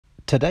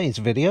Today's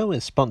video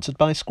is sponsored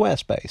by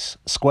Squarespace.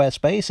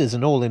 Squarespace is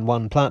an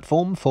all-in-one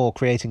platform for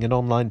creating an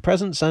online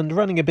presence and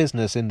running a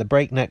business in the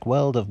breakneck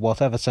world of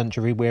whatever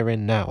century we're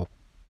in now.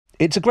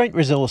 It's a great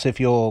resource if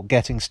you're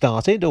getting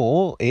started,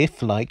 or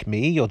if, like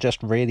me, you're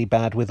just really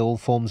bad with all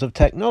forms of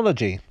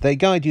technology. They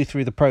guide you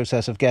through the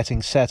process of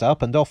getting set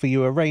up and offer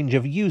you a range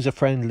of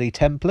user-friendly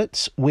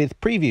templates with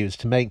previews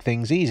to make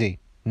things easy.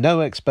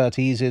 No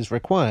expertise is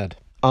required.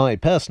 I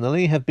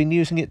personally have been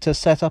using it to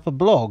set up a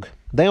blog.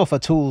 They offer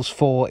tools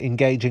for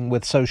engaging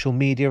with social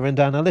media and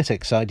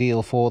analytics,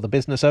 ideal for the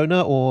business owner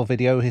or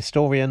video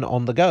historian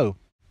on the go.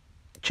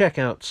 Check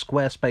out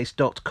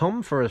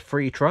squarespace.com for a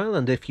free trial,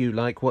 and if you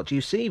like what you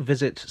see,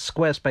 visit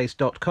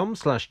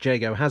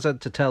squarespace.com/jagohazard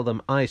to tell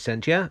them I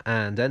sent you,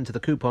 and enter the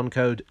coupon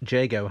code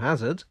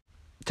JAGOHazard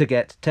to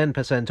get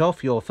 10%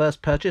 off your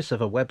first purchase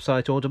of a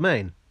website or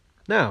domain.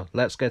 Now,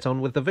 let's get on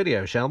with the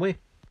video, shall we?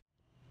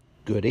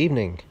 Good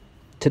evening.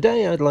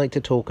 Today I'd like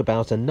to talk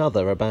about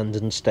another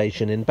abandoned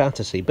station in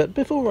Battersea, but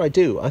before I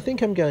do, I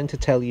think I'm going to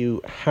tell you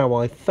how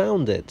I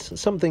found it,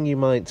 something you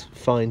might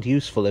find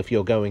useful if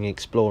you're going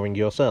exploring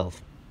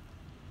yourself.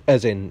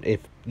 As in,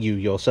 if you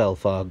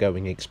yourself are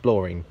going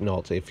exploring,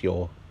 not if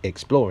you're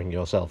exploring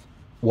yourself.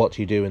 What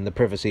you do in the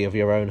privacy of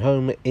your own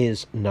home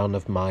is none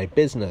of my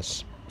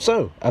business.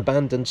 So,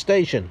 abandoned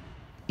station.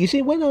 You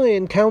see, when I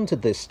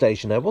encountered this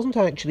station, I wasn't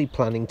actually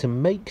planning to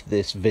make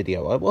this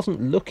video. I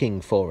wasn't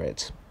looking for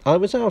it. I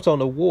was out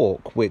on a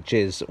walk, which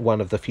is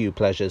one of the few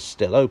pleasures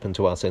still open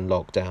to us in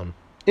lockdown.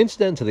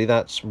 Incidentally,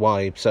 that's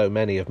why so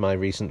many of my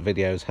recent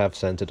videos have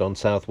centred on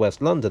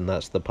southwest London.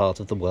 That's the part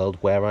of the world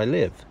where I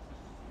live.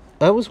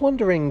 I was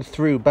wandering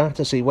through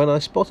Battersea when I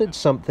spotted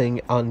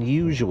something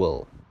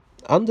unusual.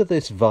 Under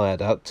this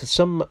viaduct,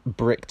 some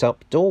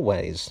bricked-up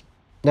doorways.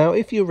 Now,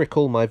 if you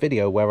recall my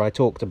video where I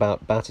talked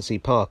about Battersea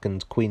Park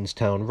and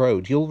Queenstown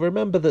Road, you'll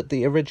remember that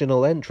the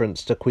original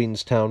entrance to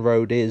Queenstown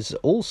Road is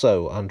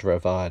also under a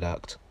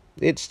viaduct.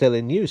 It's still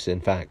in use,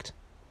 in fact.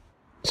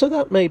 So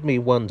that made me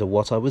wonder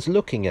what I was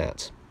looking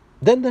at.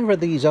 Then there are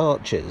these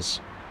arches.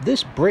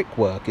 This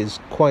brickwork is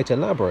quite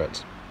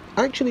elaborate.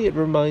 Actually, it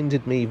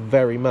reminded me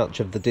very much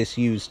of the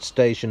disused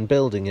station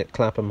building at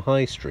Clapham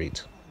High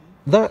Street.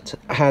 That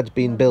had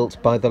been built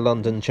by the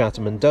London,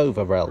 Chatham and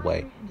Dover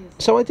Railway.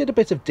 So I did a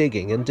bit of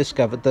digging and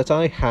discovered that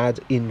I had,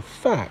 in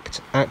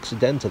fact,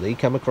 accidentally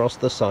come across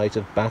the site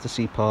of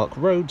Battersea Park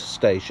Road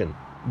station.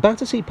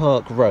 Battersea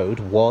Park Road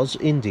was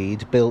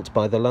indeed built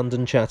by the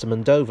London, Chatham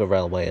and Dover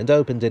Railway and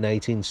opened in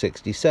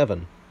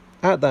 1867.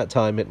 At that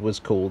time it was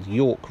called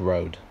York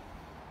Road.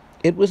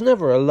 It was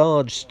never a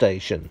large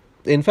station.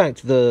 In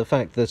fact, the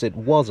fact that it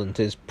wasn't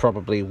is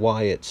probably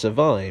why it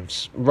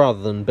survives.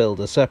 Rather than build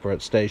a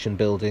separate station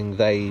building,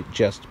 they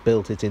just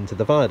built it into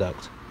the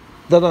viaduct.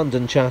 The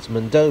London, Chatham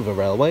and Dover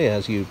Railway,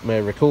 as you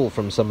may recall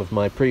from some of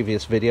my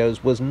previous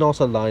videos, was not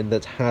a line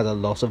that had a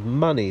lot of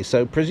money,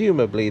 so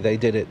presumably they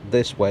did it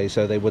this way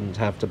so they wouldn't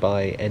have to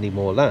buy any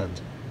more land.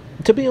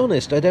 To be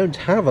honest, I don't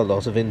have a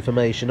lot of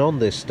information on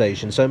this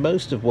station, so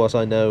most of what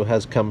I know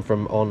has come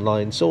from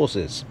online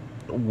sources,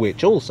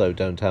 which also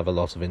don't have a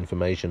lot of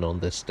information on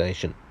this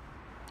station.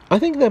 I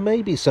think there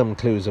may be some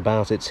clues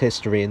about its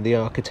history in the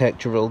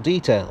architectural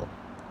detail.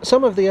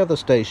 Some of the other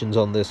stations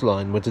on this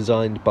line were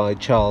designed by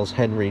Charles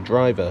Henry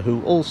Driver,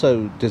 who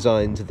also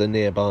designed the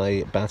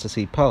nearby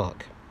Battersea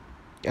Park.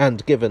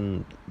 And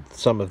given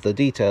some of the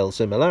detail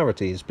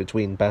similarities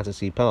between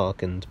Battersea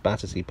Park and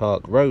Battersea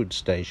Park Road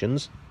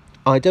stations,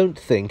 I don't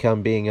think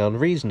I'm being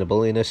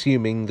unreasonable in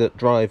assuming that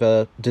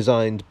Driver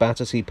designed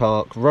Battersea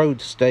Park Road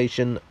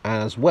station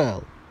as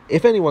well.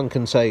 If anyone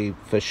can say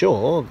for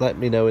sure, let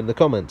me know in the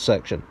comments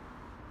section.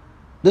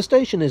 The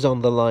station is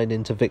on the line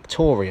into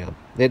Victoria.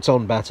 It's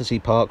on Battersea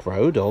Park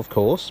Road, of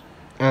course,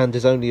 and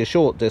is only a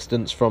short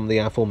distance from the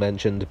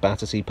aforementioned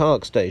Battersea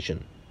Park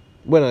station.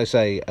 When I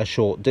say a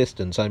short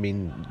distance, I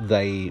mean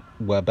they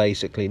were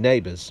basically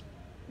neighbours.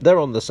 They're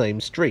on the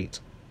same street.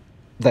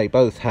 They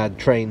both had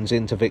trains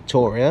into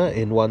Victoria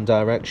in one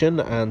direction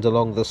and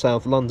along the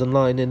South London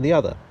line in the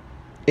other.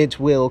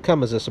 It will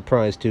come as a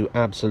surprise to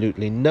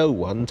absolutely no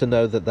one to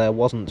know that there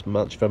wasn't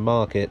much of a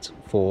market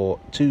for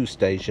two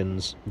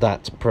stations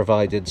that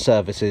provided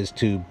services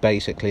to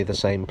basically the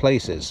same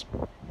places.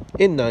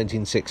 In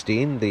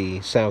 1916,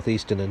 the South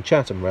Eastern and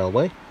Chatham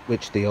Railway,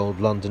 which the old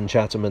London,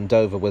 Chatham and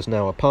Dover was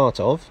now a part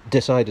of,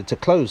 decided to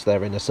close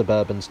their inner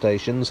suburban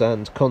stations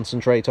and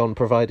concentrate on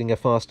providing a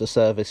faster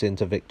service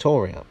into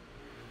Victoria.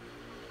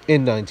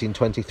 In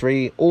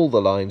 1923, all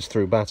the lines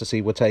through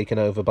Battersea were taken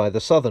over by the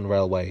Southern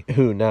Railway,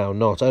 who now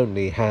not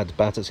only had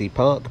Battersea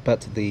Park,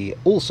 but the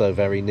also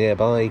very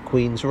nearby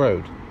Queen's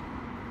Road.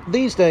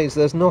 These days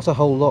there's not a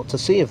whole lot to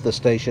see of the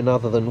station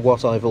other than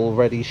what I've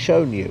already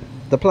shown you.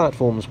 The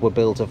platforms were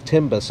built of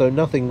timber, so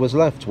nothing was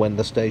left when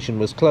the station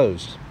was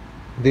closed.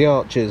 The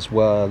arches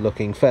were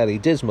looking fairly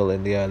dismal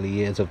in the early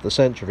years of the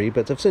century,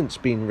 but have since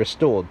been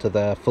restored to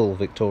their full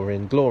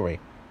Victorian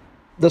glory.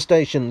 The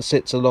station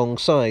sits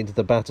alongside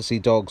the Battersea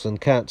Dogs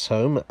and Cats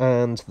home,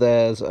 and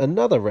there's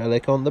another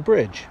relic on the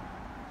bridge.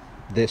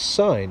 This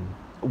sign.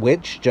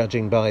 which,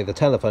 judging by the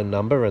telephone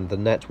number and the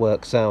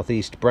Network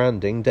Southeast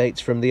branding,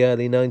 dates from the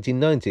early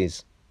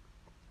 1990s.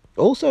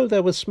 Also,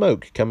 there was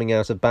smoke coming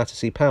out of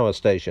Battersea Power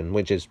Station,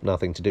 which is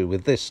nothing to do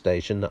with this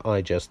station,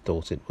 I just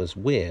thought it was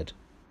weird.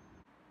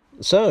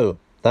 So,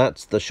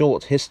 that's the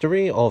short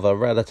history of a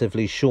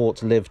relatively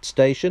short-lived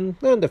station,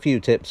 and a few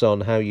tips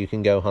on how you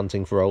can go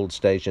hunting for old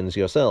stations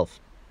yourself.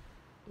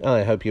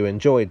 I hope you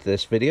enjoyed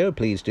this video.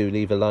 Please do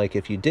leave a like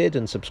if you did,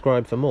 and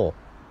subscribe for more.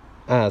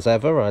 As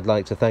ever, I'd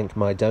like to thank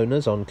my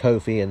donors on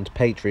Ko-fi and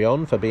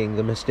Patreon for being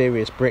the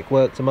mysterious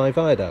brickwork to my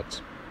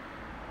viaduct.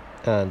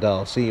 And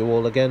I'll see you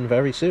all again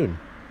very soon.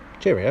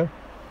 Cheerio.